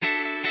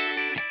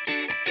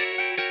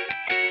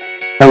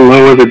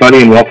Hello,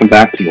 everybody, and welcome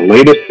back to the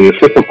latest, the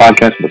official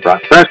podcast of the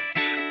Brock Press,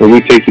 where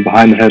we take you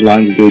behind the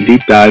headlines and do a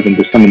deep dive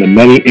into some of the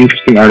many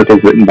interesting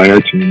articles written by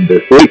our team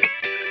this week.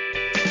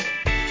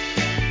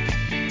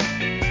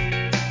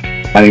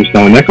 My name is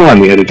Noah Nickel. I'm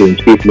the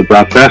editor-in-chief of the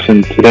Brock Press,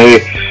 and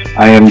today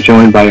I am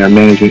joined by our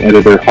managing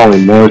editor,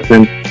 Holly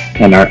Morrison,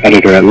 and our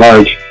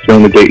editor-at-large,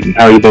 Jonah Dayton.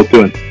 How are you both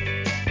doing?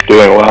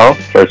 Doing well.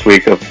 First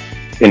week of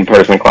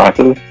in-person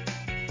classes.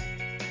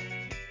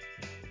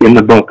 In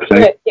the books,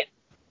 eh?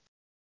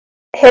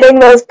 Hitting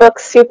those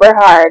books super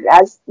hard.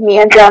 As me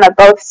and Jonah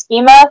both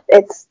schema,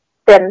 it's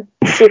been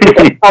super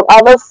difficult.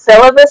 All those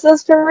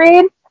syllabuses to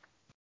read.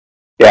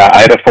 Yeah, I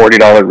had a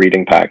 $40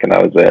 reading pack, and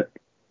that was it.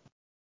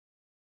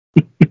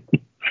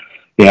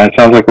 Yeah, it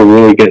sounds like we're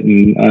really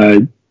getting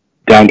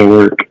down to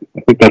work.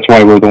 I think that's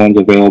why we're the ones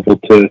available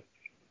to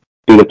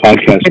do the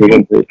podcast. We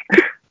have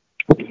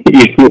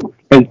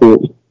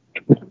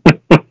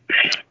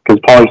because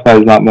Poly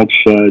is not much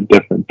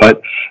different.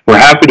 But we're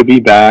happy to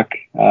be back.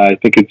 I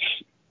think it's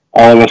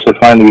all of us are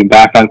finally being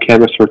back on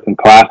campus for some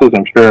classes.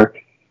 I'm sure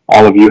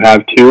all of you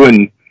have too,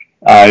 and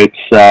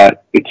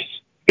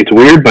it's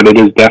weird, but it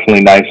is definitely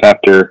nice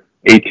after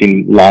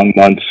 18 long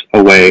months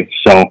away.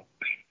 So,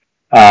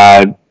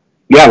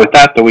 yeah, with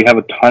that, though, we have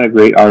a ton of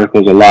great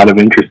articles, a lot of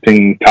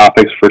interesting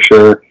topics for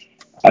sure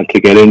to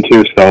get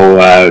into.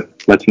 So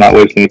let's not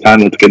waste any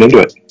time. Let's get into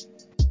it.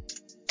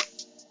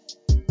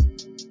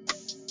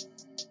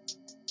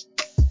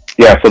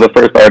 Yeah, so the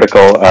first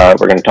article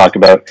we're going to talk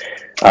about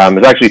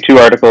is actually two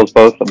articles,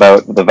 both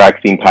about the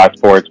vaccine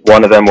passports.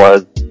 One of them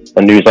was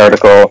a news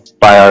article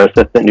by our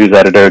assistant news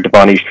editor,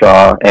 Devani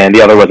Shaw, and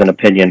the other was an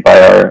opinion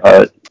by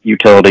our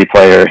utility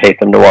player,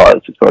 Haytham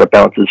Nawaz, who sort of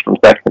bounces from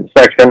section to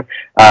section.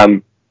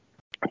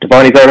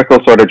 Devani's article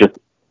sort of just,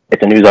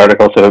 it's a news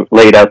article, so it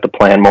laid out the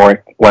plan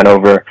more, went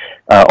over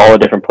all the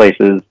different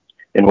places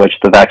in which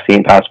the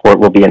vaccine passport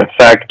will be in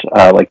effect,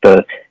 like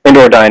the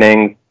indoor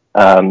dining,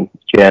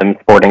 gyms,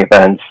 sporting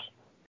events.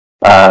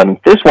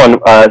 This one,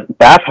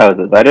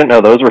 bathhouses. I didn't know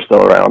those were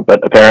still around,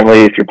 but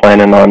apparently, if you're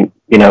planning on,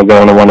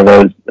 going to one of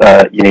those,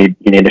 you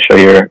need to show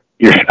your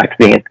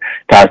vaccine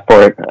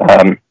passport.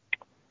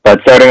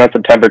 But starting on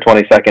September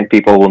 22nd,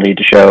 people will need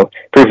to show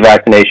proof of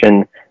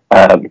vaccination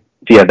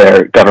via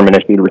their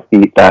government-issued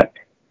receipt that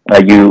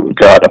you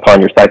got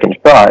upon your second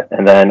shot,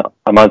 and then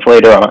a month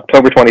later, on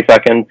October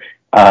 22nd,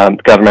 the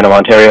government of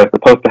Ontario is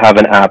supposed to have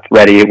an app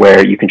ready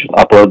where you can just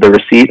upload the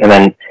receipt and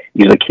then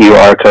use a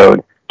QR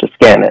code to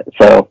scan it.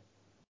 So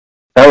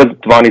that was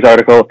Devani's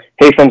article.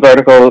 Haytham's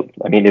article,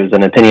 it was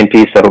an opinion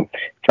piece, so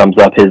sums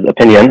up his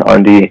opinion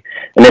on the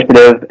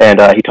initiative, and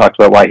he talks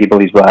about why he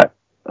believes that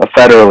a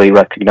federally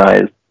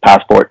recognized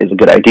passport is a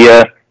good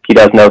idea. He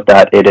does note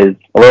that it is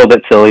a little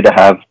bit silly to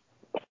have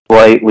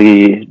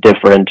slightly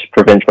different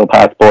provincial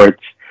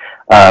passports,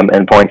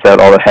 and points out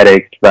all the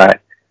headaches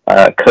that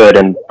could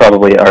and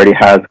probably already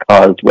has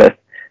caused with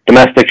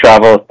domestic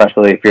travel,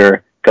 especially if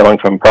you're going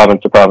from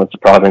province to province to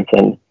province,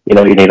 and you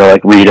need to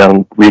read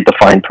the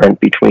fine print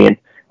between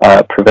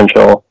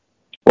provincial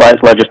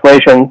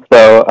legislation.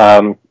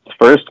 So,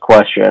 first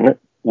question: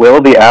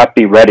 will the app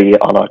be ready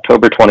on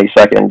October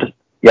 22nd?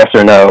 Yes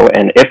or no?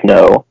 And if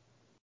no,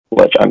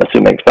 which I'm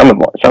assuming some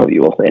of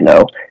you will say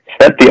no,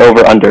 set the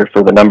over/under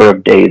for the number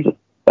of days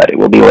that it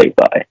will be late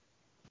by.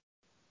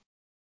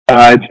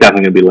 It's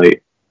definitely going to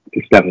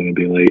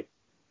be late.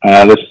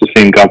 This is the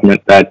same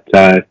government that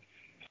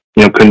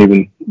couldn't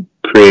even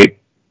create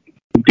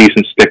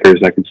decent stickers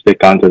that could stick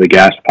onto the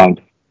gas pump.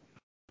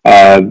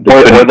 Or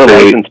the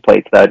license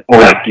plates that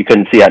you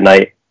couldn't see at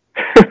night.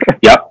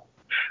 Yep.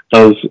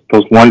 Those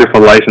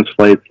wonderful license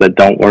plates that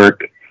don't work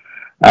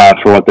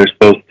for what they're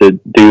supposed to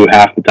do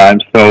half the time.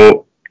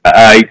 So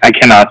I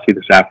cannot see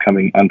this app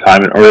coming on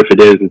time, or if it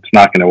is, it's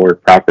not going to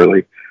work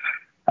properly.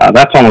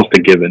 That's almost a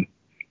given.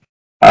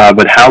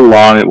 But how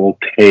long it will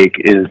take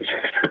is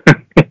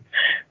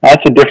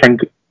that's a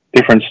different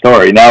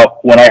story. Now,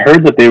 when I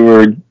heard that they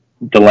were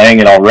delaying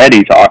it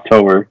already to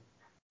October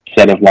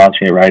instead of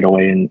launching it right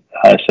away in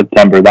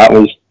September, that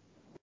was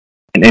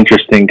an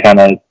interesting kind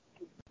of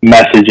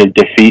message of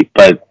defeat.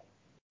 But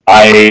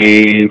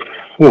I'd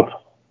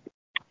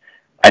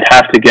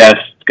have to guess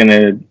it's going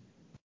to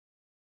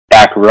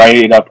back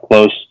right up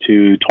close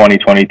to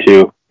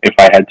 2022 if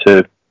I had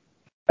to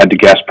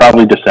guess,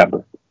 probably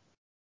December.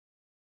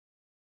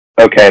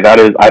 Okay, I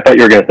thought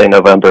you were going to say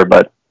November,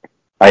 but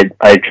I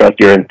trust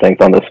your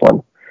instincts on this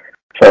one.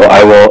 So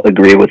I will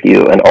agree with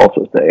you and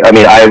also say,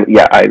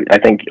 I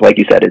think, like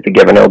you said, it's a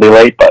given it'll be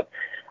late, but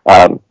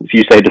if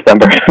you say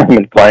December, I'm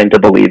inclined to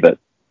believe it.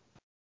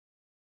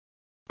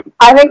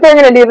 I think they're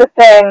going to do the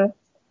thing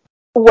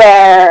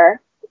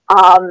where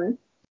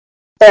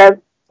they're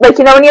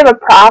when you have a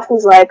prof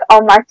who's like,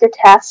 I'll mark your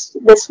test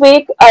this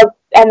week,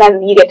 and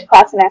then you get to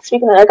class the next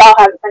week, and they're like, I'll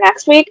have it for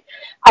next week.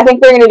 I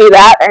think they're going to do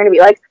that. They're going to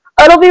be like,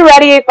 it'll be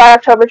ready by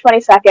October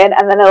 22nd,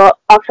 and then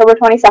October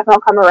 22nd will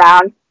come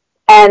around,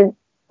 and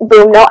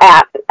boom, no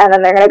app. And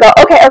then they're going to go,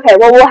 okay,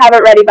 well, we'll have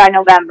it ready by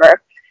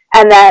November.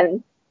 And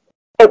then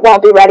it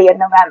won't be ready in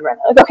November.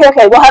 Like,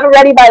 okay, we'll have it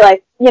ready by,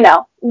 like,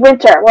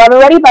 winter. We'll have it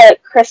ready by,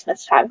 like,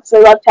 Christmas time, because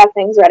they love to have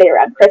things ready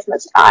around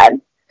Christmas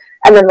time.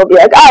 And then we'll be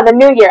like, the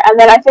new year. And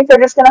then I think they're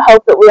just going to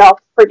hope that we all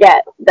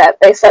forget that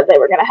they said they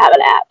were going to have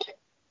an app.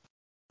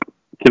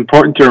 It's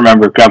important to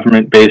remember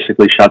government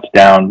basically shuts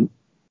down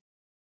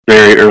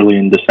very early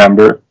in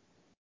December,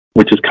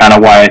 which is kind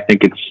of why I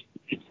think it's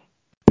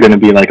going to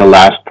be like a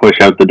last push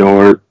out the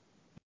door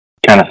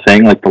kind of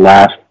thing, like the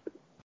last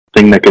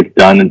thing that gets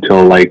done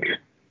until, like,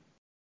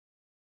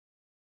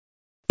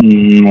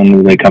 when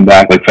do they come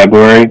back? Like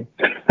February.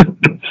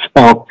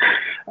 So,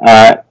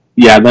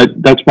 yeah,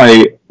 that's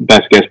my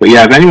best guess. But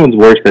yeah, if anyone's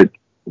worse at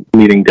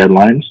meeting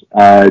deadlines,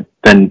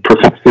 then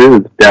professor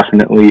is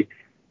definitely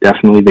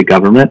the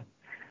government,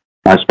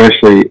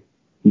 especially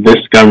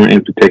this government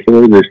in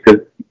particular. There's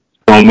just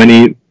so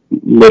many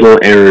little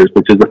errors,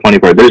 which is the funny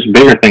part. There's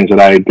bigger things that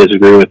I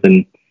disagree with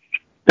and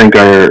think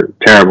are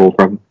terrible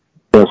from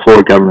the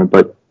Ford government,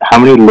 but how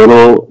many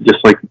little,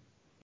 just like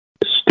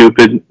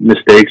stupid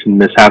mistakes and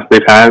mishaps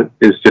they've had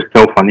is just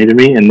so funny to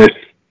me. And this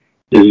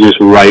is just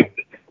ripe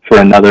for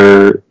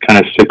another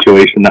kind of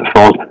situation that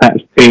falls in that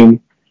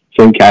same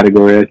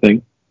category, I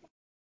think.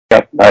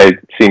 Yeah, I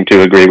seem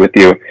to agree with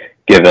you,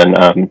 given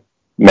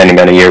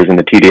many years in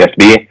the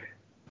TDSB.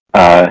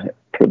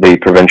 The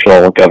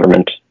provincial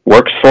government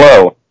works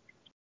slow.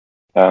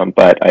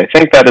 But I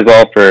think that is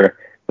all for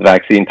the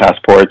vaccine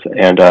passports,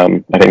 and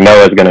I think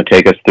Noah is going to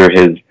take us through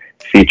his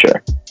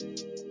feature.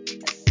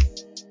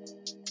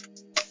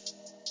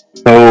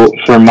 So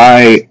for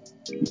my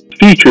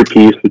feature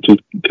piece, which is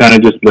kind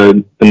of just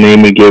the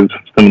name we give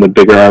some of the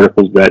bigger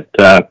articles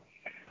that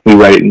we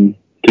write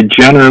into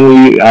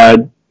generally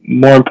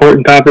more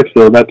important topics,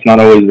 so that's not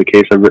always the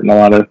case. I've written a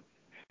lot of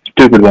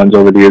stupid ones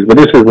over the years, but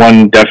this is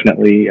one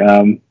definitely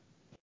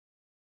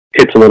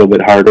hits a little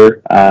bit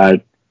harder.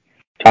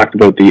 Talked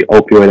about the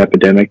opioid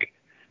epidemic.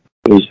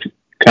 It was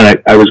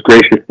I was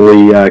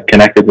graciously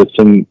connected with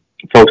some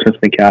folks in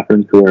St.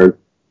 Catharines who are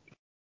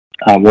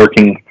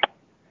working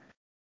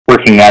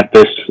at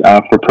this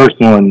for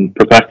personal and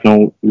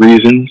professional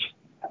reasons,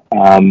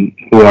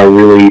 who are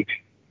really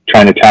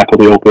trying to tackle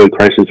the opioid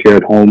crisis here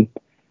at home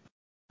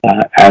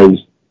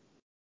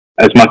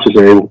as much as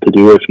they're able to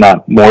do, if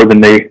not more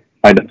than they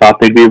might have thought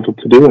they'd be able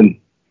to do. And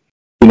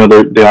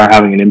they are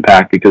having an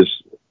impact because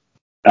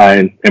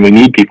and we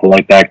need people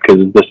like that,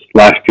 because this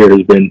last year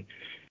has been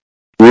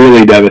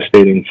really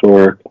devastating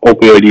for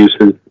opioid use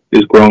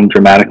is grown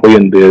dramatically,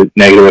 and the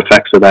negative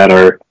effects of that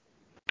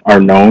are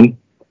known,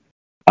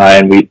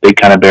 and they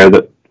kind of bear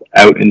that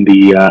out in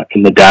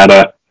the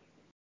data.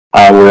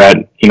 We're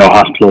at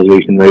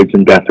hospitalization rates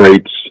and death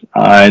rates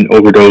and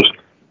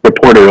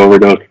reported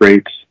overdose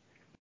rates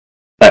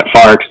that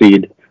far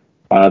exceed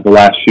the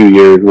last few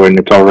years, when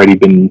it's already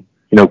been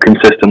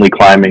consistently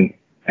climbing,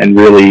 and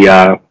really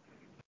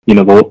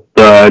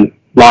the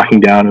locking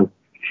down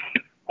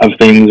of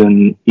things,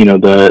 and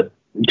the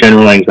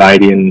general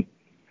anxiety and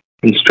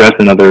stress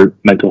and other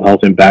mental health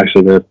impacts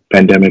of the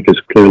pandemic has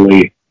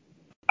clearly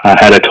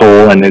had a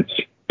toll, and it's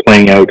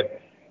playing out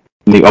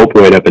in the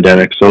opioid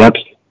epidemic. So that's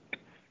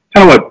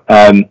kind of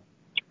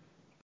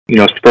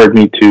what spurred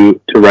me to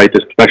write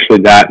this, especially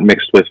that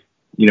mixed with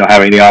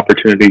having the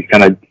opportunity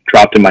kind of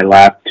dropped in my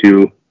lap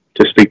to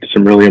speak to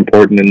some really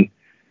important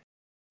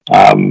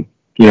and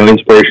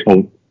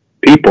inspirational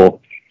people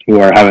who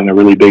are having a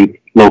really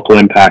big local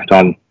impact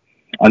on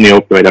the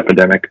opioid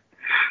epidemic.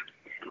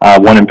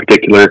 One in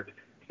particular,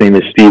 his name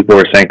is Steve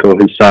Borisenko.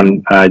 His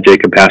son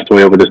Jacob passed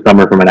away over the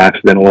summer from an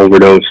accidental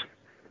overdose,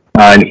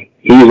 and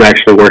he's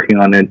actually working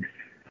on an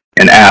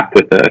app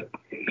with a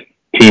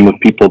team of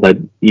people that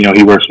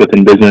he works with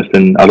in business,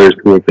 and others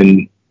who have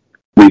been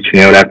reaching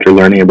out after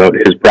learning about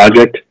his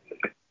project.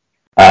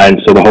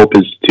 And so the hope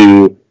is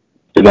to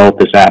develop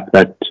this app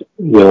that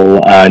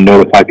will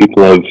notify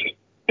people of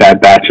bad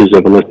batches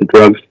of illicit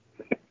drugs,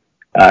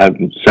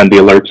 send the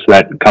alerts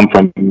that come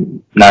from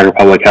Niagara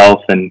Public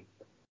Health and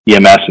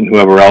EMS and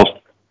whoever else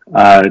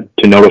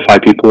to notify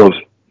people of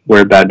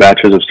where bad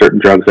batches of certain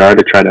drugs are,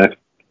 to try to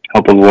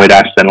help avoid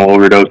accidental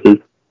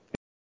overdoses,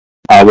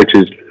 which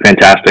is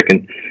fantastic.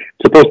 And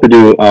it's supposed to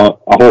do a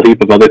whole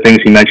heap of other things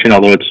he mentioned,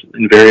 although it's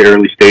in very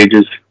early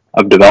stages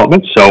of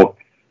development. So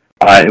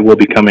it will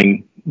be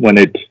coming when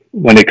it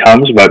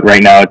comes, but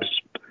right now it's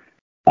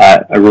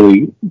a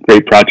really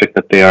great project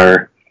that they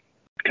are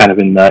kind of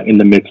in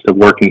the midst of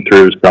working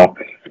through. So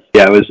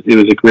yeah, it was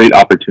a great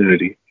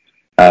opportunity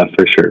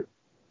for sure.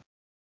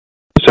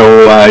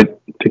 So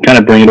to kind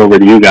of bring it over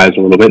to you guys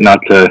a little bit, not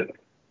to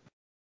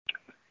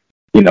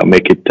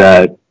make it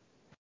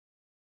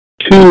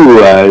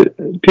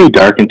too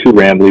dark and too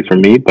rambly for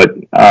me, but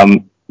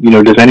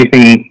does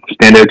anything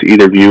stand out to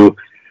either of you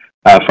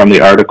from the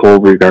article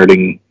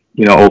regarding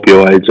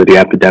opioids or the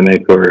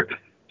epidemic or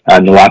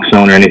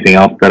naloxone or anything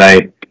else that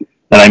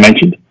I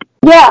mentioned?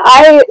 Yeah,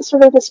 I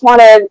sort of just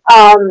wanted.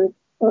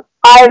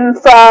 I'm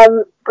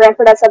from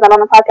Brantford. I've said that on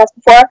the podcast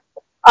before.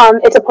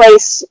 It's a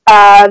place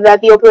that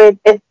the opioid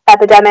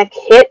epidemic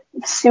hit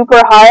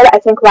super hard. I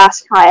think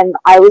last time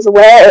I was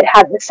aware, it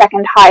had the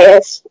second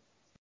highest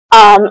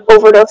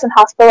overdose and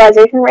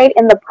hospitalization rate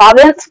in the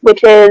province,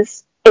 which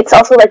is, it's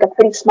also like a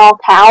pretty small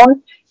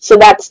town, so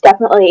that's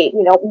definitely,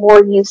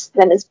 more use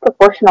than is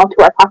proportional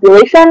to our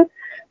population.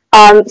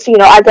 So,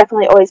 I've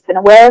definitely always been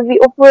aware of the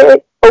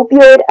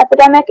opioid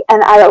epidemic,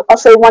 and I'll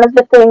say one of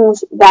the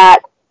things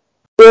that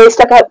really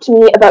stuck out to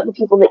me about the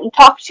people that you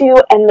talked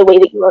to and the way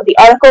that you wrote the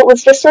article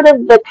was just sort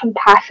of the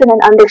compassion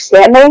and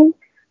understanding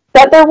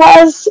that there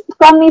was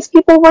from these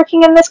people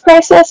working in this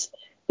crisis.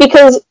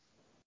 Because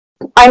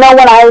I know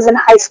when I was in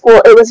high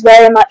school, it was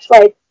very much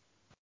like,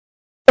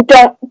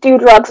 don't do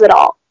drugs at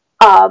all.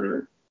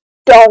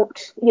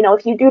 Don't,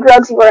 if you do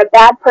drugs, you are a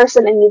bad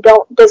person and you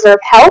don't deserve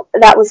help.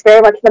 That was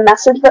very much the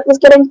message that was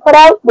getting put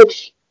out,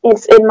 which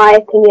is, in my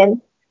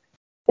opinion,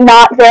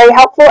 not very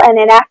helpful and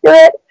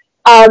inaccurate.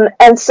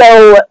 And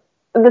so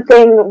the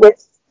thing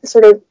with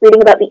sort of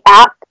reading about the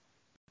app,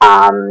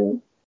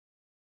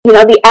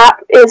 the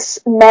app is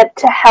meant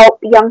to help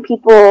young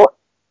people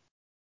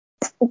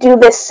do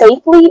this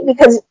safely,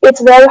 because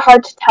it's very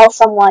hard to tell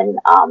someone,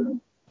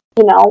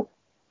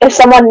 if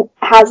someone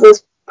has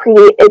those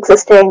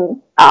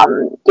pre-existing,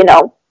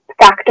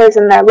 factors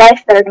in their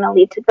life that are going to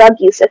lead to drug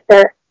use if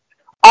they're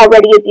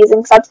already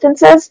abusing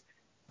substances.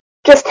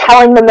 Just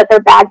telling them that they're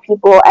bad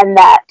people and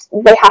that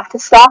they have to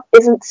stop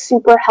isn't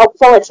super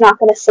helpful. It's not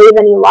going to save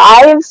any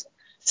lives.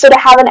 So to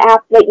have an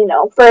app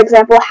that, for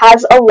example,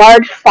 has a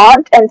large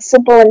font and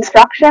simple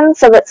instructions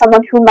so that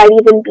someone who might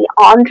even be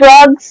on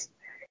drugs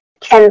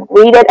can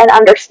read it and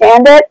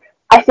understand it,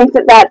 I think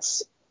that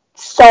that's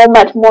so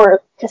much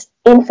more just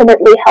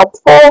infinitely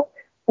helpful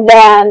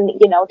than,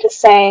 just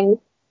saying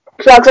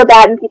drugs are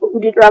bad and people who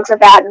do drugs are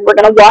bad and we're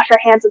going to wash our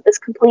hands of this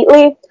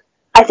completely.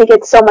 I think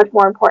it's so much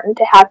more important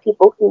to have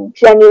people who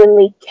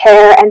genuinely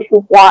care and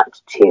who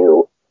want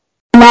to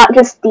not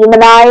just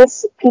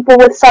demonize people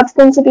with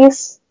substance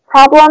abuse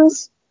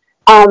problems,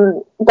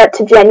 but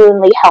to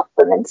genuinely help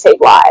them and save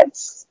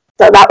lives.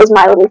 So that was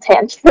my little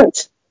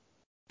tangent.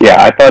 Yeah,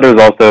 I thought it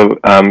was also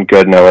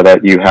good, Noah,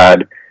 that you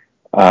had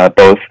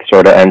both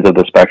sort of ends of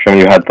the spectrum.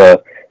 You had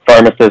the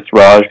pharmacist,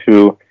 Raj,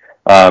 who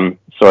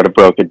sort of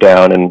broke it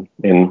down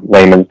in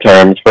layman's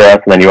terms for us,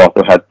 and then you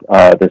also had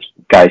this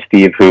guy,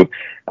 Steve, who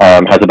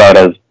has about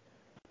as,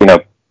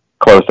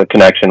 close a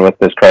connection with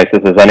this crisis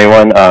as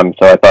anyone.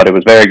 So I thought it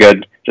was very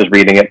good just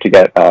reading it to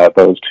get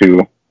those two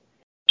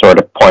sort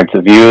of points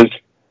of views.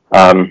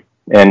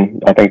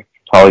 And I think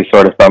Holly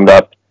sort of summed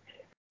up,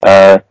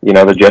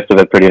 the gist of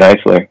it pretty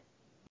nicely.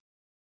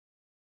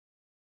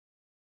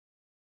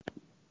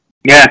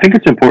 Yeah, I think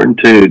it's important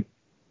to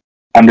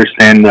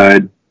understand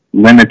the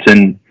limits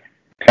and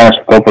kind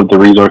of scope of the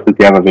resources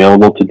you have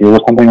available to deal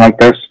with something like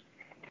this,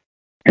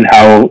 and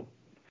how,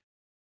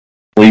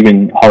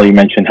 even Holly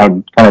mentioned, how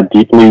kind of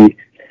deeply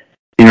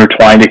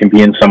intertwined it can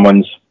be in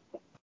someone's,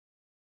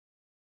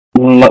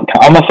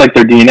 almost like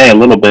their DNA a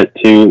little bit,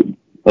 to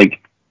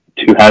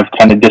have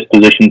kind of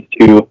dispositions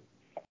to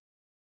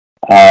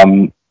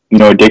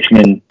addiction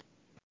and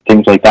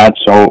things like that.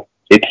 So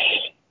it's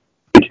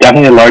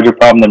definitely a larger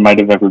problem than might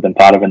have ever been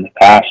thought of in the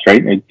past,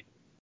 right?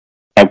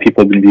 How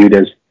people have been viewed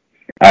as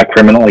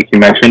criminal, like you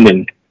mentioned,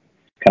 and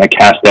kind of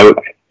cast out,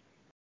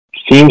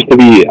 seems to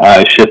be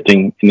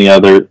shifting in the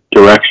other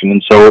direction.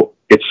 And so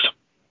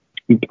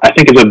I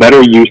think it's a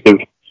better use of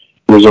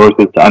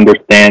resources to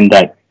understand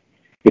that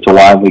it's a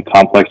wildly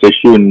complex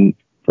issue and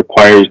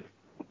requires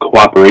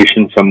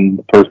cooperation from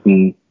the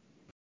person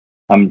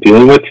I'm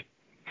dealing with.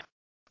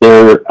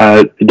 Their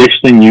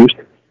addiction and use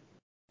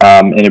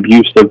and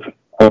abuse of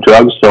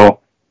drugs, so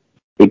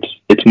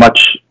it's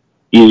much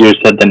easier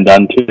said than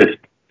done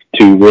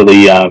to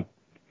really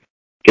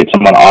get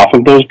someone off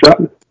of those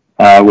drugs,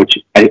 which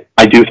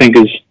I do think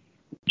is,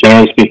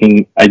 generally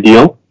speaking,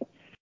 ideal.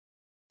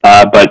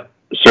 But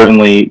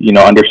certainly,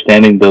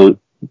 understanding the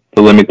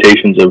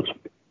limitations of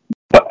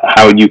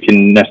how you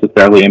can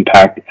necessarily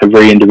impact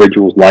every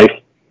individual's life,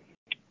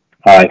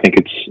 I think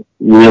it's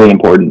really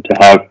important to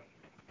have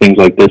things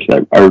like this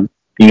that are,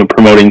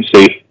 promoting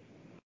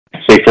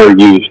safer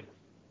use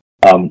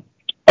um,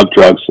 of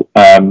drugs,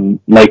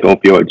 like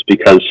opioids,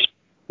 because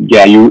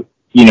yeah, you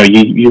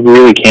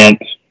really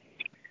can't.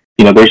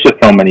 There's just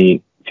so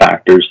many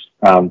factors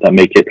that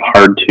make it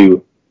hard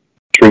to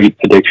treat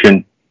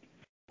addiction,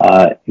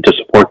 to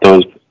support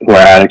those who are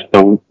addicts.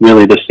 So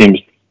really, this seems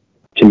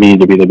to me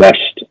to be the best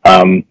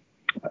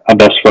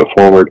foot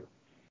forward,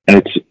 and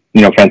it's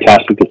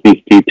fantastic to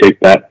see Steve take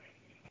that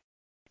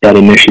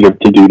initiative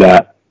to do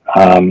that,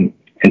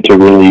 and to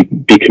really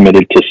be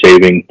committed to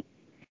saving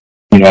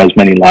as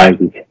many lives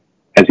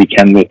as he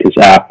can with his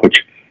app. Which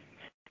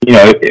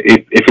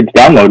if it's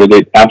downloaded,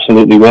 it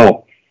absolutely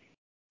will.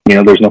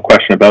 There's no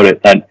question about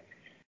it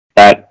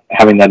that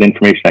having that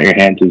information at your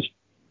hands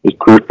is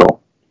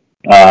crucial.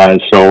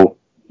 So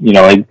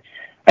I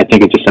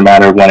think it's just a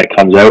matter of when it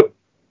comes out,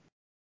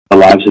 the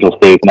lives it'll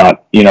save,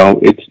 not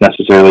it's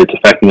necessarily its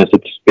effectiveness.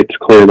 It's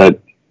clear that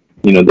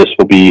this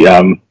will be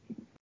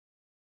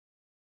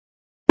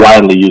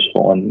widely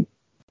useful and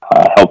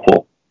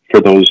helpful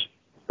for those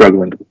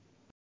struggling.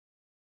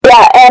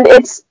 Yeah, and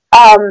it's,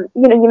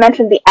 you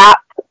mentioned the app.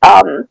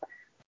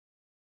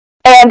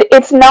 And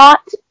it's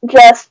not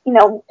just,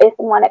 if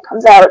and when it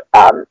comes out,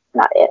 when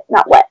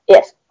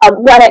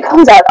it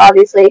comes out,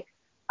 obviously,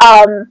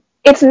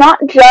 it's not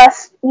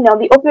just,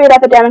 the opioid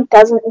epidemic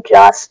doesn't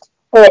just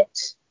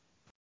hit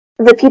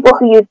the people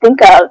who you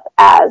think of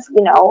as,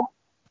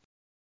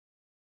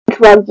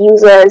 drug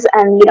users,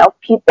 and,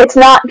 it's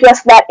not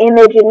just that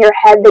image in your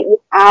head that you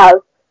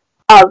have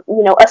of,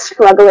 a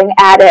struggling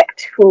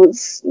addict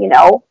who's,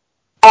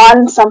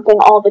 on something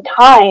all the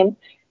time.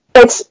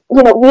 It's,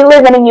 we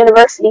live in a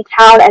university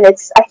town, and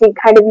it's, I think,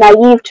 kind of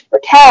naive to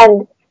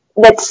pretend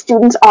that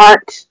students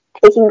aren't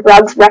taking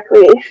drugs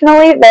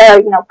recreationally. There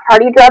are,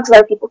 party drugs. There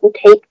are people who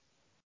take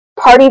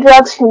party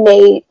drugs who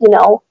may,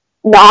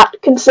 not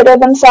consider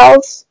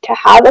themselves to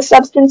have a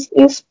substance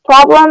use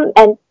problem,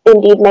 and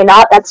indeed may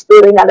not. That's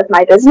really none of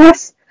my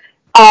business.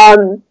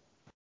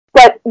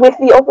 But with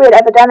the opioid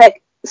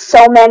epidemic,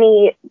 so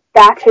many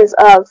batches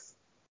of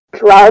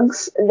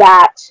drugs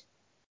that,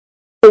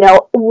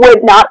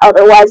 would not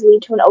otherwise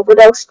lead to an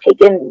overdose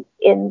taken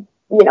in,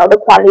 the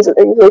quantities that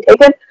they're usually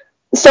taken.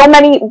 So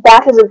many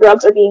batches of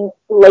drugs are being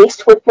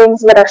laced with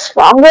things that are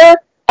stronger.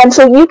 And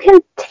so you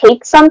can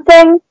take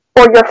something,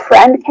 or your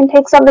friend can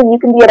take something. You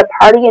can be at a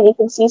party and you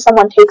can see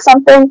someone take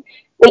something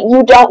that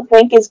you don't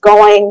think is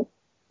going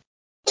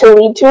to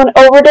lead to an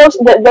overdose,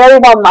 that very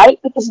well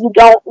might, because you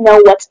don't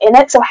know what's in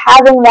it. So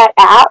having that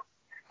app,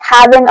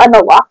 having a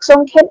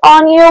naloxone kit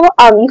on you,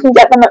 you can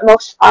get them at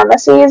most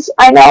pharmacies,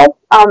 I know.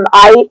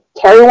 I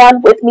carry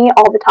one with me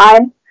all the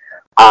time.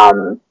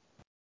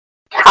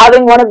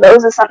 Having one of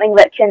those is something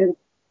that can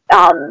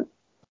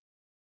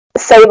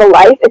save a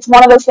life. It's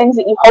one of those things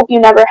that you hope you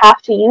never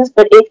have to use,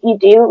 but if you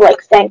do,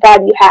 thank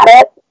God you had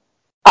it.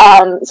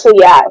 So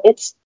yeah,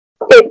 it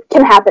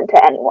can happen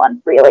to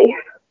anyone, really.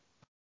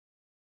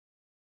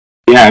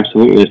 Yeah,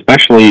 absolutely.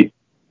 Especially,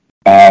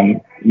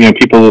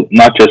 people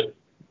not just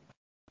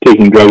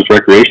taking drugs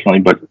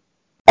recreationally, but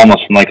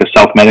almost in like a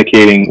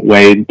self-medicating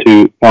way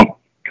to,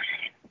 well,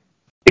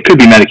 it could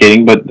be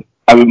medicating, but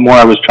I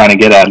was trying to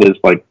get at is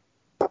like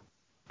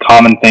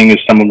common thing is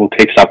someone will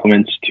take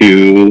supplements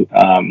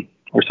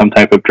or some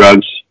type of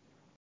drugs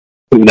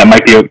that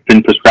might be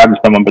been prescribed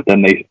to someone, but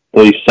then they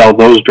sell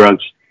those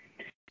drugs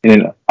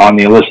on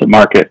the illicit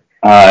market,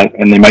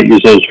 and they might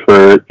use those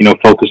for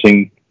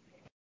focusing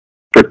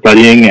for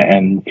studying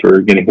and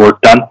for getting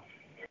work done.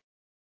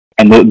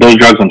 And those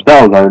drugs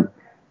themselves are,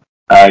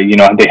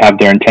 they have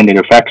their intended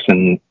effects,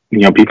 and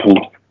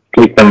people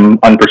take them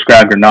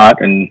unprescribed or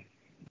not, and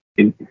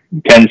it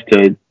tends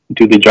to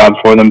do the job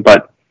for them.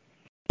 But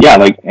yeah,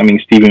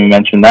 Stephen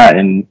mentioned that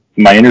in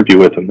my interview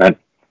with him, that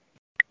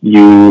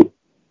you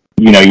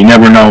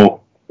never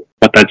know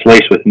what that's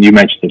laced with, and you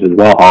mentioned it as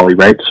well, Holly,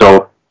 right?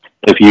 So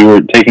if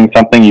you're taking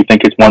something, you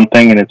think it's one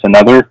thing and it's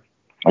another,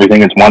 or you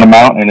think it's one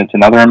amount and it's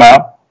another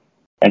amount,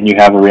 and you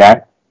have a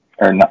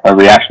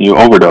reaction, you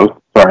overdose,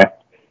 sorry,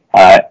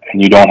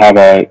 and you don't have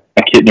a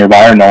kit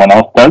nearby or no one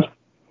else does,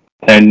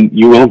 then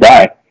you will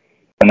die.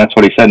 And that's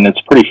what he said, and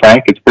it's pretty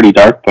frank, it's pretty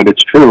dark, but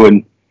it's true.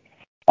 And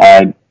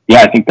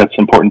yeah, I think that's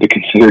important to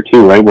consider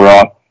too, right?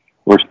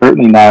 We're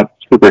certainly not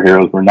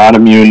superheroes. We're not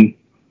immune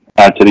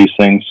to these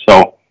things.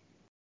 So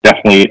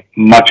definitely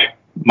much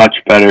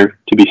better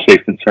to be safe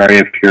than sorry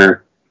if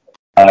you're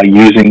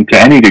using to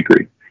any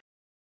degree.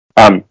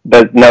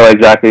 But no,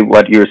 exactly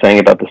what you were saying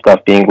about the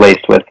stuff being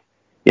laced with,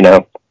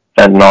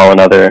 fentanyl and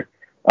other,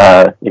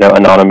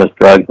 anonymous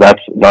drugs.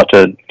 That's not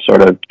to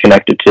sort of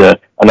connect it to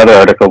another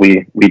article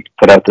we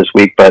put out this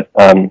week, but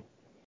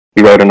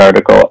we wrote an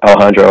article.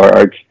 Alejandro, our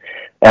arts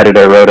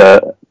editor, wrote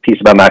a piece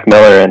about Mac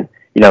Miller, and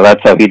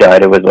that's how he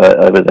died. It was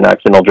an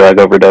accidental drug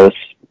overdose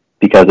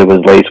because it was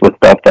laced with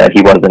stuff that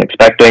he wasn't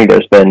expecting.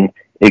 There's been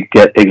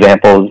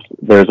examples.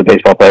 There's a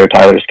baseball player,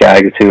 Tyler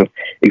Skaggs, who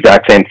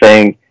exact same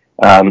thing.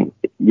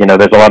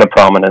 There's a lot of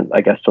prominent,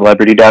 I guess,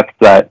 celebrity deaths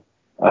that,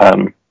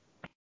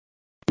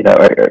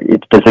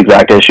 it's this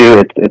exact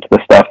issue. It's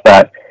the stuff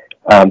that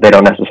they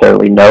don't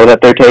necessarily know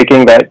that they're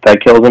taking that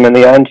kills them in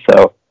the end.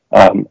 So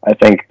I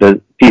think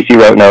the piece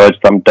you wrote, Noah,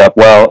 summed up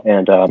well,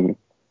 and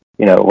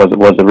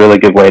was a really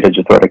good way to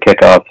just sort of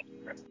kick off,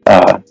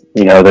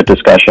 the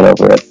discussion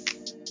over it.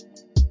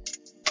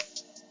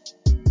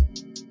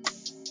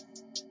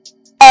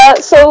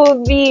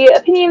 So the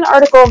opinion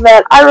article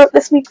that I wrote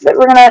this week that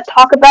we're going to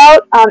talk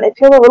about, it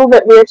feels a little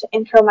bit weird to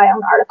intro my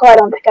own article. I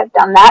don't think I've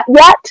done that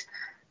yet.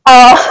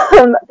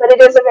 But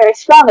it is a very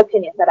strong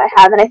opinion that I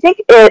have, and I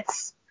think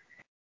it's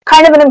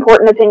kind of an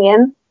important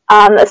opinion,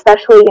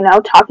 especially,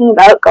 talking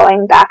about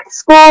going back to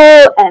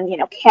school and,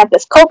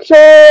 campus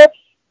culture,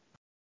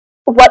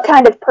 what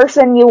kind of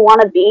person you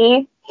want to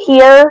be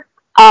here.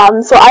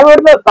 So I wrote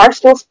about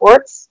Barstool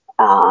Sports,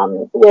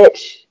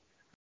 which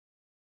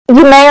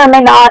you may or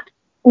may not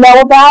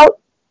know about.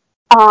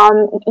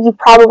 You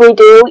probably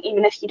do,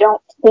 even if you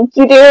don't think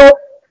you do.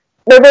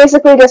 They're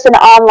basically just an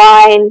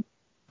online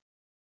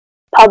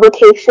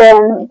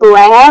publication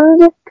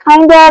brand,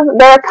 kind of.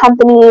 They're a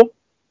company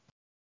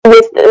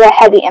with a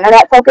heavy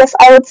internet focus,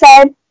 I would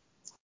say.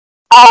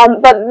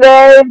 But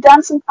they've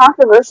done some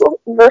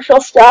controversial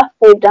stuff.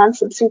 They've done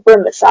some super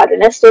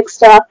misogynistic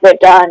stuff. They've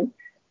done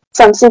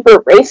some super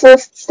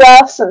racist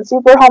stuff, some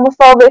super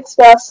homophobic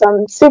stuff,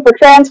 some super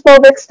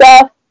transphobic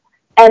stuff,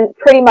 and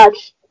pretty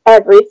much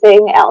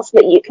everything else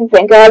that you can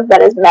think of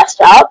that is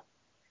messed up.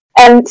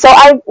 And so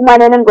I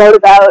went in and wrote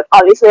about,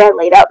 obviously, I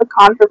laid out the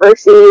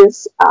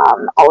controversies,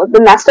 all of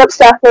the messed up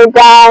stuff they've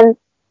done,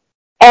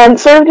 and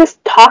sort of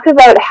just talked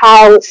about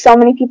how so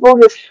many people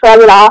just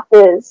shrug it off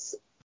as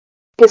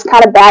just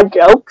kind of bad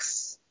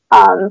jokes,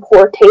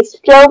 poor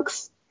taste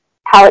jokes,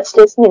 how it's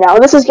just,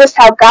 this is just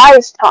how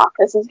guys talk,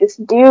 this is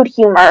just dude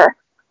humor.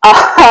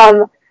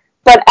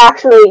 But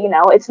actually,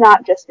 it's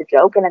not just a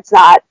joke and it's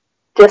not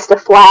just a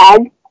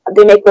flag.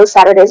 They make those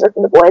Saturdays are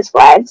for the boys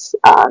flags.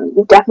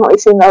 You've definitely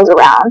seen those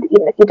around,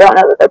 even if you don't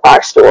know that they're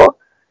Barstool.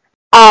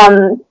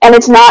 And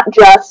it's not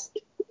just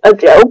a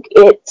joke,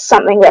 it's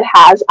something that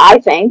has, I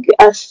think,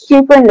 a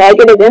super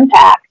negative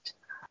impact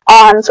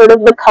on sort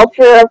of the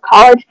culture of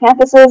college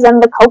campuses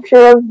and the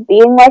culture of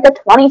being like a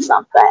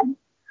 20-something.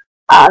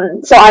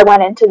 So I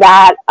went into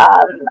that.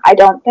 I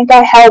don't think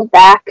I held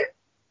back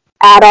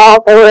at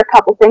all. There were a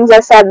couple things I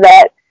said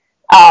that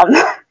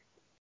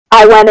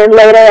I went in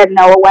later and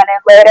Noah went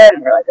in later,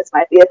 and we were like, this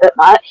might be a bit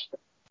much.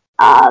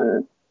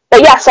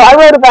 But yeah, so I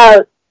wrote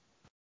about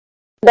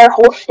their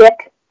whole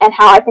shtick and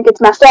how I think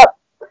it's messed up.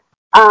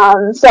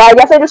 So I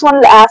guess I just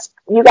wanted to ask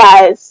you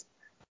guys,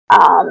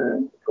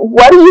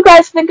 what do you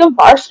guys think of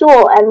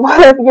Barstool, and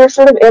what have your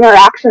sort of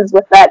interactions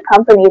with that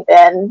company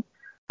been?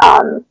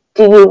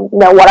 Do you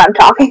know what I'm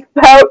talking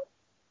about?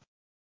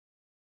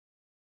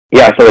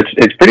 Yeah, so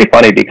it's pretty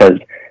funny because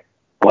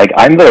like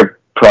I'm their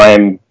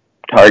prime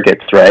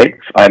targets, right?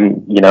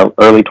 I'm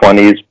early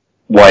 20s,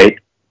 white,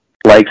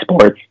 like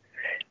sports,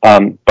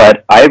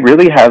 but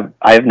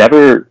I've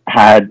never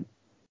had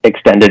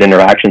extended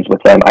interactions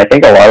with them. I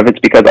think a lot of it's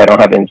because I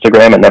don't have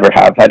Instagram and never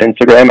have had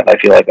Instagram, and I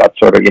feel like that's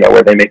sort of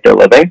where they make their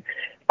living.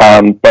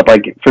 But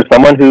like for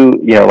someone who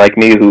like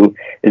me, who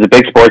is a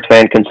big sports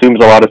fan,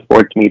 consumes a lot of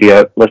sports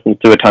media, listens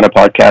to a ton of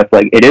podcasts,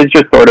 like it is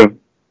just sort of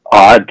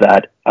odd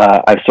that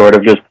I've sort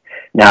of just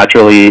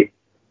naturally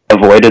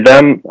avoided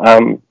them,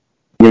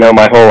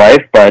 my whole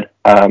life. But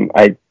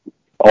I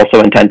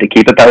also intend to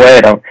keep it that way.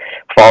 I don't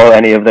follow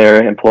any of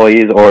their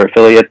employees or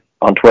affiliates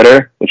on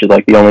Twitter, which is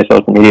like the only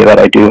social media that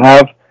I do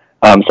have.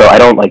 So I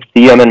don't like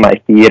see them in my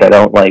feed. I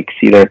don't like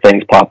see their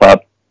things pop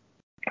up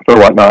or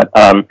whatnot.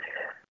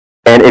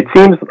 And it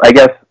seems, I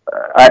guess,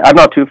 I'm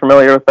not too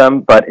familiar with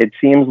them, but it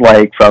seems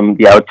like from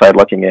the outside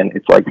looking in,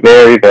 it's like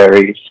very,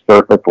 very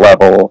surface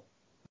level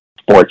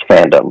sports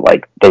fandom.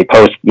 Like they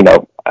post,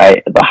 the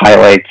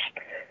highlights.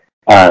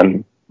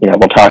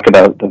 We'll talk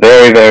about the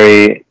very,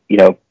 very,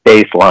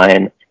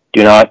 baseline.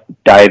 Do not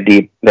dive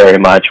deep very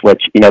much,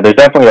 which, there's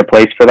definitely a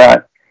place for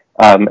that.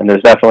 And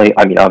there's definitely,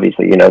 I mean,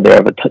 obviously, they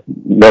have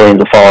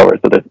millions of followers,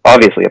 so there's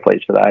obviously a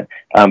place for that.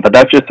 But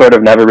that's just sort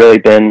of never really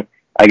been,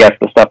 I guess,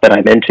 the stuff that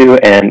I'm into.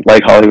 And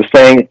like Holly was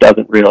saying, it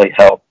doesn't really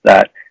help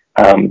that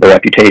the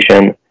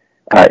reputation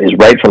is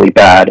rightfully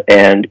bad.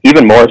 And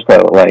even more so,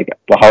 like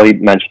Holly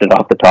mentioned it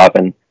off the top,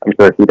 and I'm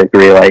sure he'd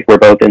agree, like we're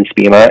both in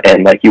SPEMA,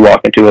 and like you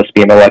walk into a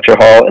SPEMA lecture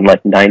hall and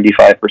like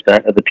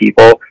 95% of the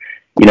people,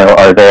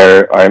 are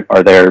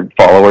their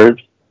followers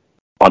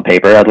on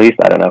paper, at least.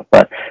 I don't know.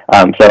 But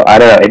so I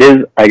don't know. It is,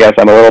 I guess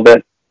I'm a little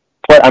bit,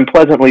 I'm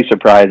pleasantly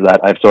surprised that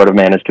I've sort of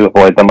managed to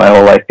avoid them my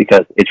whole life,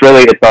 because it's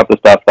not the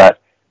stuff that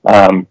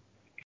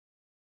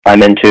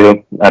I'm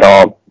into at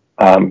all.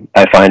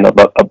 I find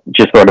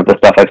just sort of the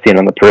stuff I've seen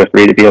on the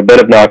periphery to be a bit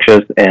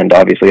obnoxious, and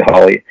obviously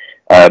Holly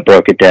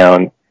broke it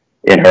down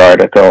in her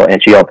article,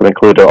 and she also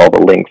included all the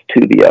links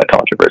to the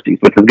controversies,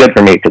 which was good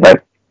for me because I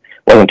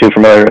wasn't too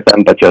familiar with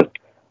them, but just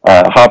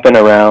hopping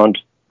around,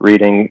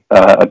 reading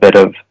a bit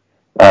of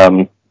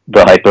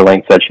the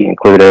hyperlinks that she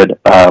included.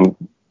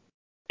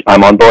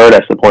 I'm on board.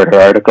 I support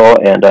her article,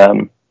 and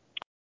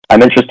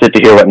I'm interested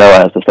to hear what Noah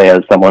has to say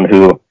as someone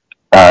who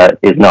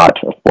is not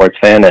a sports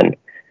fan, and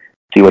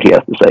see what he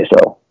has to say.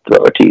 So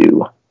throw it to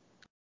you.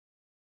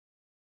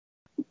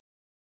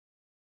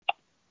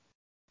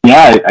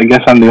 Yeah, I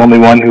guess I'm the only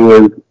one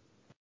who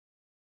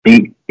is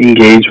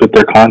engaged with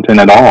their content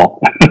at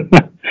all.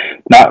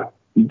 Not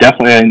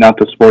definitely not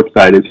the sports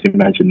side, as you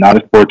mentioned.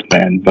 Not a sports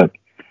fan, but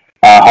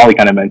Holly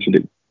kind of mentioned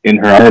it in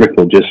her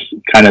article. Just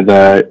kind of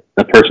the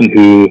person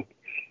who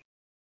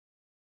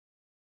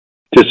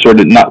just sort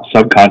of not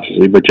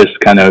subconsciously, but just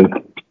kind of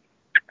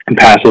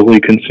passively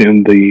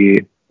consume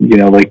the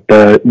like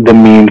the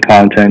meme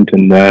content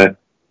and the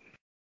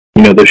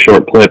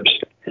short clips.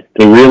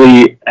 They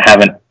really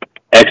have an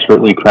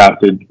expertly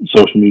crafted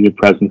social media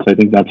presence. I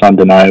think that's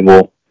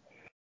undeniable.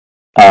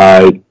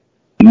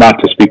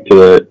 Not to speak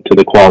to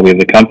the quality of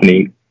the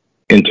company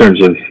in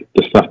terms of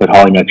the stuff that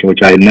Holly mentioned,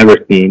 which I had never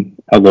seen.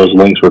 Those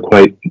links were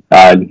quite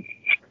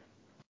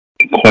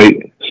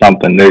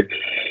something.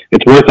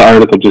 It's worth the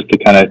article just to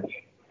kind of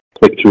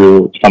click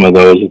through some of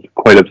those. It's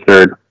quite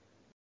absurd.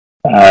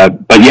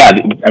 But yeah,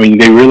 I mean,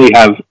 they really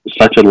have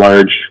such a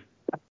large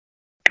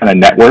kind of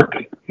network,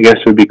 I guess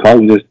it would be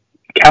called. Just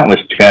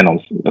countless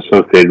channels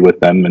associated with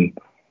them,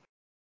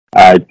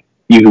 and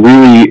you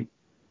really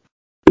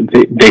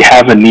they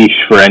have a niche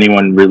for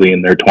anyone really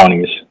in their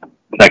 20s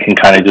that can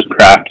kind of just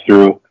craft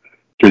through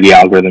the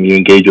algorithm. You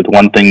engage with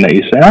one thing that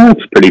you say, oh,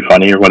 it's pretty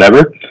funny or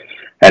whatever,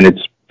 and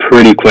it's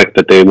pretty quick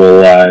that they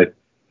will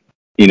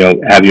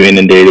have you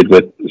inundated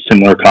with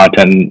similar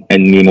content,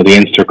 and the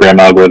Instagram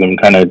algorithm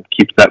kind of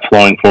keeps that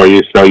flowing for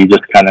you, so you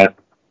just kind of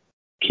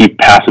keep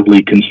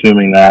passively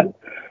consuming that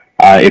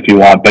if you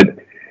want. But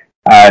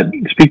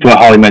speak to what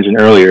Holly mentioned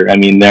earlier. I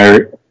mean,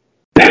 their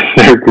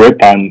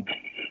grip on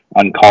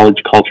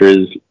college culture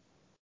is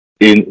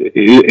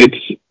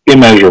it's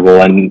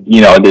immeasurable, and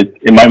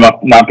it might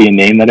not be a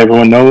name that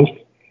everyone knows,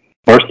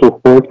 Barstool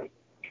Sports,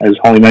 as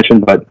Holly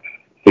mentioned, but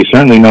they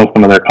certainly know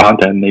some of their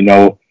content. They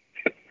know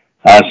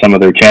some of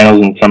their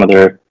channels and some of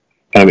their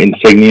kind of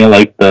insignia,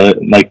 like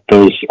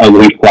those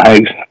ugly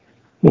flags,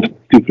 those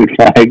stupid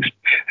flags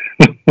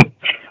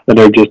that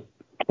are just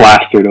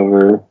plastered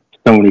over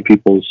so many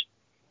people's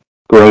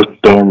gross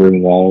dorm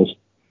room walls.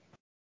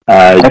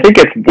 I think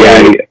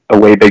it's a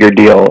way bigger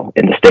deal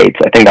in the States.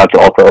 I think that's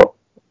also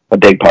a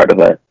big part of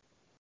it.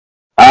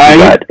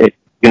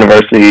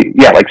 University,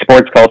 like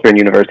sports culture in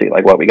university,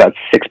 like we got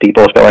 6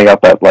 people showing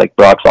up at like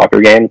Brock soccer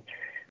games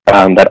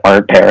that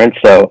aren't parents.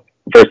 So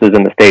versus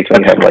in the States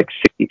when you have like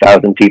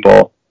 60,000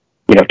 people,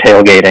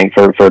 tailgating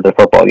for the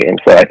football game.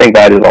 So I think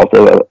that is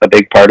also a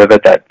big part of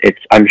it. That it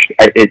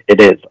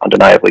is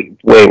undeniably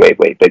way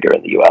bigger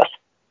in the U.S.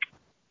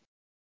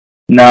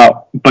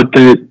 Now, but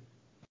the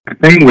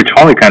thing which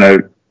Holly kind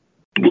of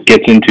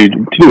gets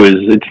into too is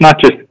it's not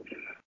just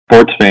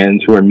sports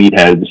fans who are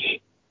meatheads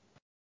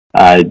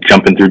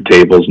jumping through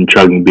tables and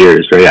chugging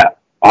beers. So yeah,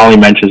 Holly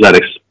mentions that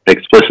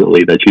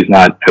explicitly, that she's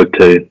not out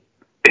to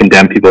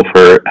condemn people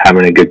for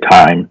having a good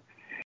time.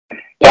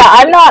 Yeah,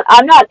 I'm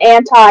not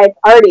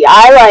anti-party.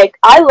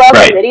 I love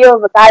a video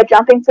of a guy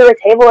jumping through a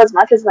table as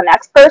much as the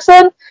next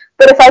person,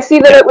 but if I see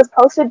that it was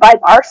posted by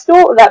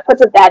Barstool, that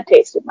puts a bad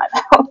taste in my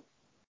mouth.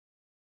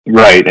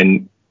 Right,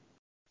 and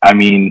I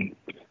mean,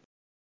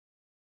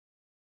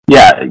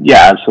 yeah,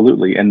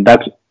 absolutely, and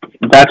that's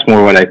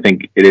more what I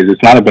think it is.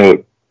 It's not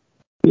about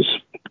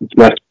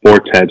less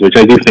sports heads, which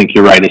I do think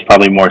you're right is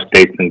probably more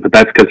states thing, but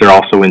that's because they're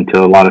also into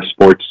a lot of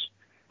sports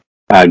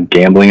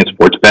gambling and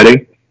sports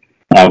betting,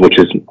 which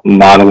is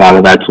not a lot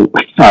of that's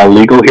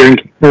legal here in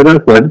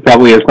Canada. So it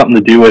probably has something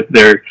to do with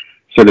their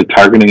sort of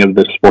targeting of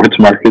the sports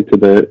market to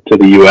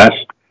the U.S.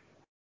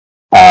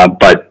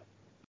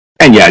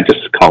 And yeah,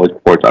 just college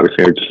sports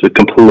obviously are just a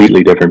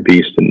completely different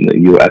beast in the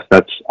U.S.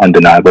 That's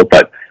undeniable.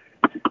 But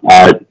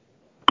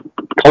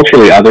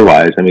culturally,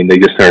 otherwise, I mean, they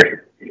just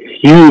are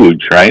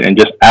huge, right? And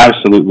just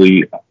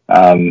absolutely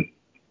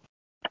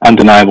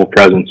undeniable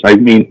presence. I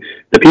mean,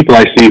 the people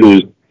I see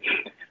whose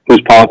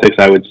politics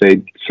I would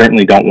say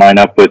certainly don't line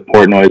up with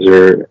Portnoy's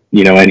or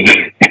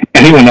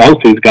anyone else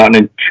who's gotten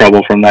in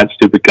trouble from that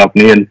stupid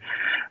company, and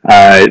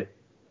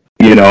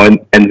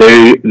and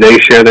they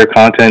share their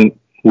content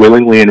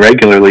willingly and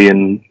regularly,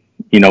 and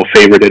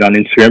favorite it on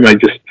Instagram.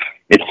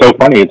 It's so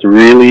funny. It's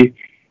really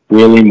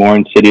more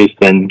insidious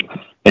than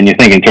you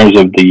think in terms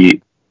of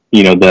the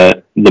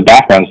the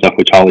background stuff,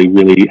 which Holly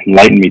really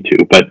enlightened me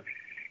to. But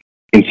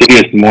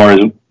insidious more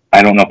is,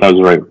 I don't know if that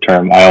was the right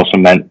term. I also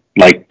meant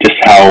like just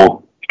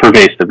how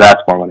pervasive.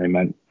 That's more what I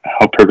meant.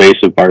 How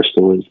pervasive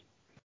Barstool is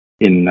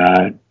in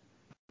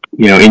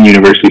in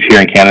universities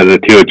here in Canada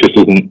too. It just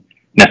isn't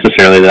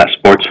necessarily that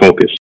sports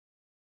focused.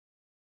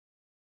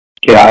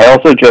 Yeah, I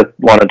also just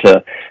wanted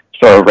to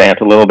sort of rant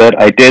a little bit.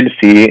 I did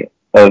see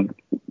a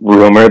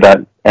rumor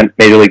that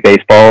Major League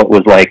Baseball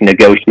was like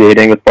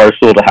negotiating with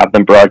Barstool to have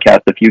them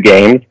broadcast a few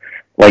games.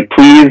 Like,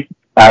 please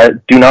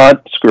do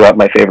not screw up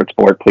my favorite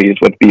sport, please,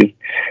 with these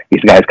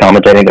guys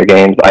commentating their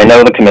games. I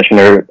know the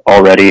commissioner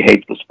already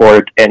hates the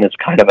sport and is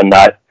kind of a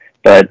nut,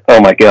 but oh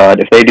my god,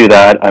 if they do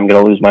that, I'm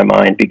going to lose my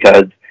mind,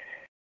 because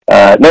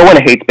no one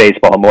hates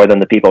baseball more than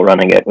the people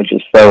running it, which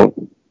is so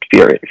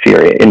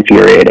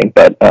infuriating.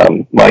 But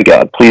my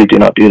god, please do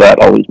not do that.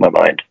 I'll lose my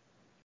mind.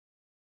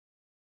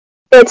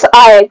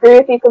 I agree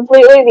with you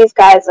completely. These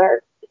guys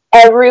are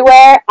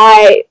everywhere.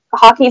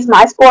 Hockey's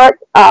my sport.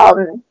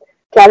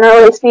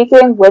 Generally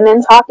speaking,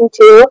 women's hockey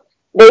too.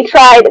 They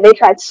tried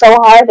so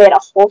hard. They had a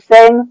whole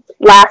thing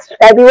last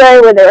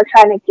February where they were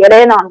trying to get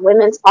in on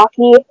women's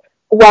hockey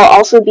while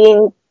also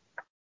being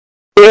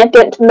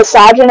rampant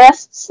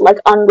misogynists, like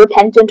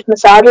unrepentant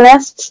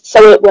misogynists.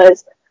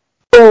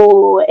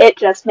 So it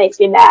just makes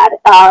me mad.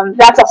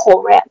 That's a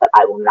whole rant that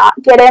I will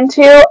not get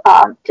into,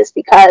 just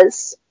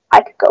because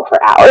I could go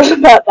for hours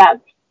about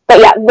them. But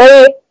yeah,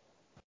 they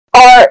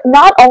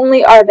not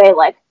only are they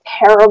like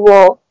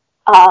terrible,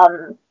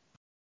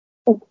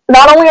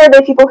 not only are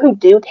they people who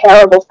do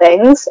terrible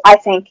things, I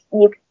think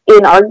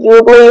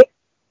inarguably,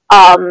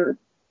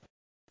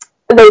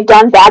 they've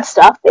done bad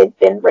stuff. They've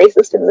been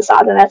racist and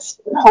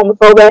misogynist and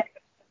homophobic.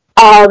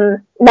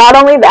 Not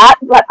only that,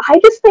 but I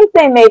just think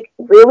they make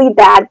really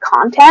bad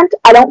content.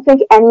 I don't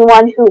think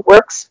anyone who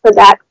works for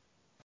that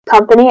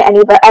company, any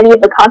of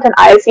the content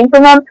I've seen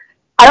from them,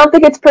 I don't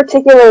think it's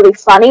particularly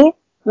funny.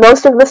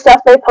 Most of the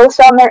stuff they post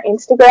on their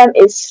Instagram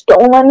is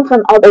stolen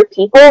from other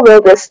people.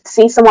 They'll just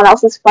see someone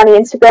else's funny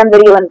Instagram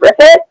video and rip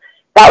it.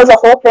 That was a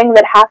whole thing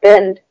that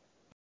happened,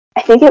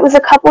 I think it was a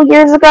couple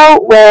years ago,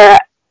 where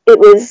it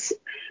was,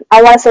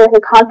 I want to say, like a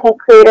content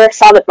creator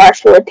saw that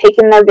Barstool had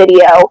taken their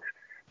video,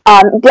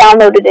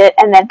 downloaded it,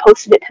 and then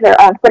posted it to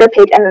their own Twitter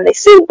page, and then they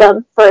sued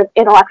them for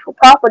intellectual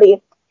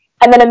property.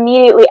 And then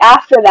immediately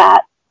after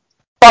that,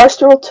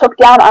 Barstool took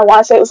down, I want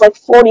to say it was like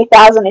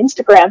 40,000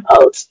 Instagram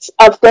posts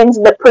of things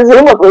that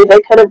presumably they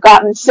could have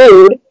gotten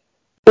sued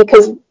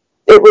because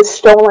it was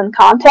stolen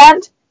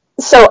content.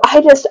 So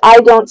I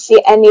don't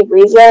see any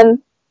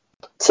reason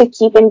to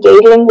keep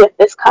engaging with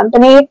this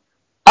company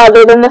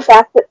other than the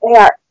fact that they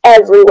are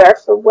everywhere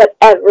for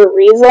whatever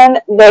reason.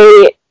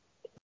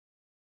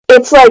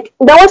 It's like,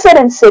 no one said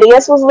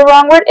insidious was the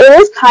wrong word.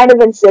 It is kind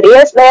of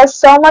insidious. They have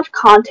so much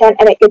content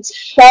and it gets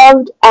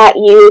shoved at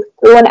you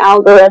through an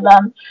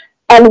algorithm.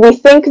 And we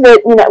think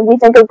that, we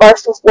think of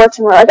Barstool Sports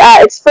and we're like,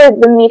 it's for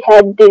the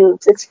meathead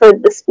dudes. It's for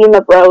the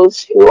schema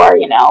bros who are,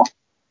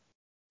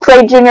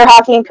 played junior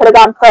hockey and could have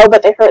gone pro,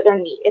 but they hurt their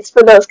knee. It's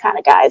for those kind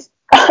of guys.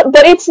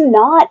 But it's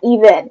not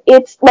even.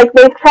 It's like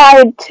they've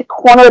tried to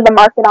corner the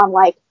market on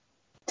like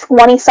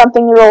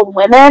 20-something-year-old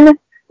women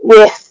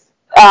with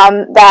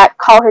that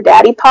Call Her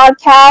Daddy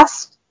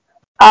podcast,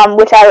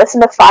 which I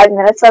listened to 5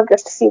 minutes of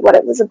just to see what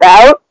it was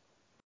about.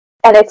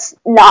 And it's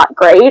not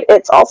great.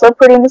 It's also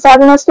pretty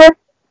misogynistic,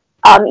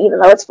 even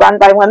though it's run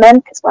by women,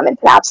 because women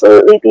can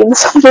absolutely be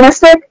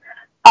misogynistic.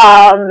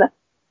 But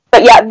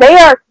yeah,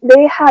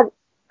 they have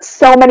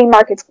so many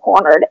markets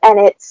cornered, and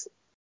it's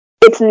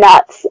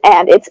nuts,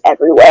 and it's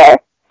everywhere.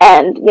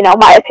 And,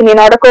 my opinion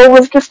article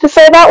was just to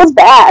say that was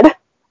bad.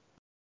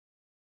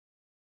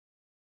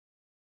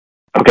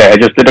 Okay, I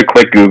just did a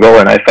quick Google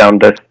and I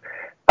found this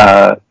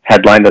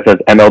headline that says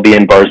MLB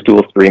and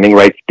Barstool streaming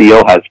rights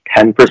deal has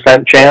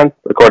 10% chance,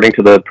 according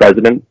to the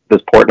president,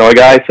 this Portnoy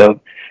guy. So,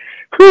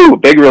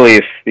 big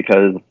relief,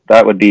 because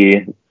that would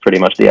be pretty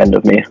much the end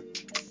of me.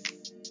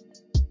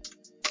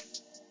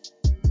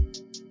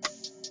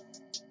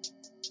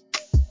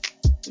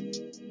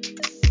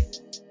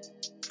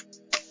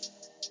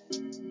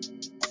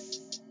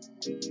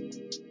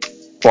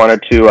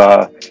 Wanted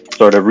to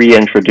sort of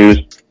reintroduce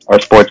our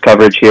sports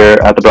coverage here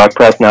at the Brock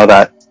Press now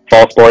that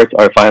fall sports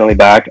are finally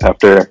back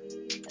after a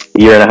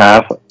year and a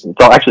half.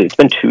 So actually, it's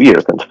been 2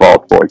 years since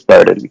fall sports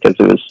started, because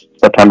it was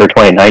September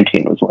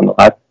 2019 was when the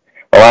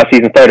last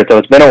season started. So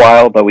it's been a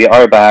while, but we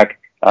are back,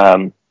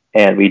 and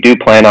we do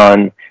plan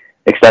on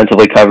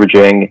extensively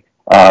covering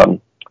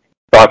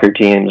soccer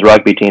teams,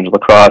 rugby teams,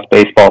 lacrosse,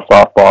 baseball,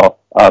 softball.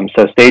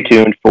 So stay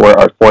tuned for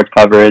our sports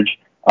coverage.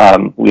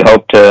 We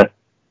hope that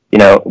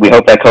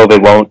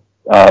COVID won't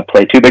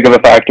play too big of a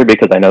factor,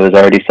 because I know there's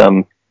already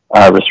some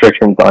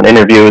restrictions on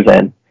interviews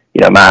and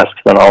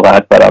masks and all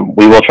that. But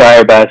we will try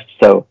our best.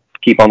 So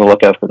keep on the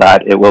lookout for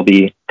that. It will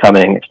be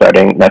coming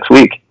starting next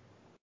week.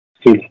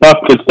 Good stuff.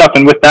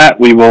 And with that,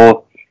 we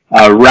will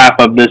wrap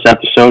up this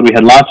episode. We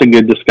had lots of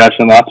good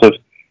discussion, lots of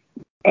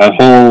a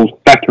whole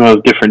spectrum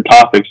of different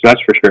topics,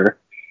 that's for sure.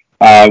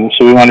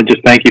 So we want to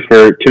just thank you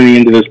for tuning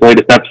into this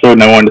latest episode,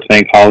 and I wanted to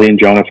thank Holly and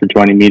Jonah for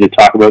joining me to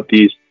talk about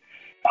these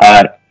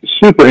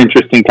super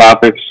interesting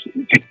topics.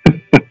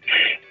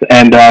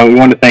 And we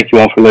want to thank you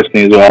all for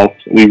listening as well.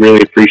 We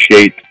really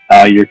appreciate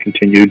your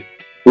continued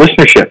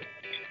listenership.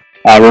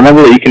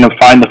 Remember that you can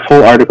find the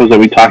full articles that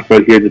we talked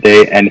about here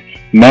today and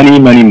many,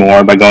 many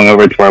more by going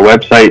over to our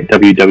website,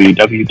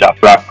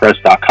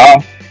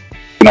 www.brockpress.com.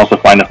 You can also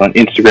find us on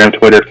Instagram,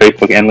 Twitter,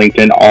 Facebook, and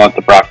LinkedIn, all at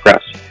the Brock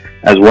Press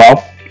as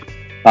well.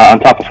 On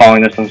top of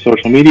following us on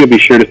social media, be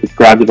sure to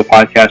subscribe to the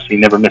podcast so you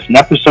never miss an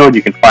episode.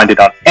 You can find it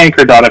on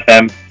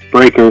Anchor.fm,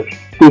 Breaker,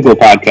 Google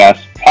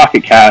Podcasts,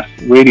 Pocket Cast,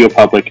 Radio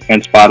Public,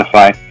 and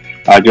Spotify.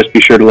 Just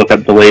be sure to look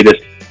up the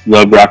latest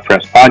The Brock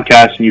Press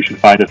podcast, and you should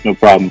find us no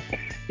problem.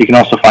 You can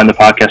also find the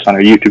podcast on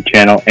our YouTube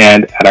channel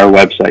and at our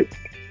website.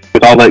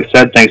 With all that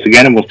said, thanks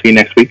again, and we'll see you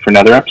next week for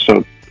another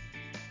episode.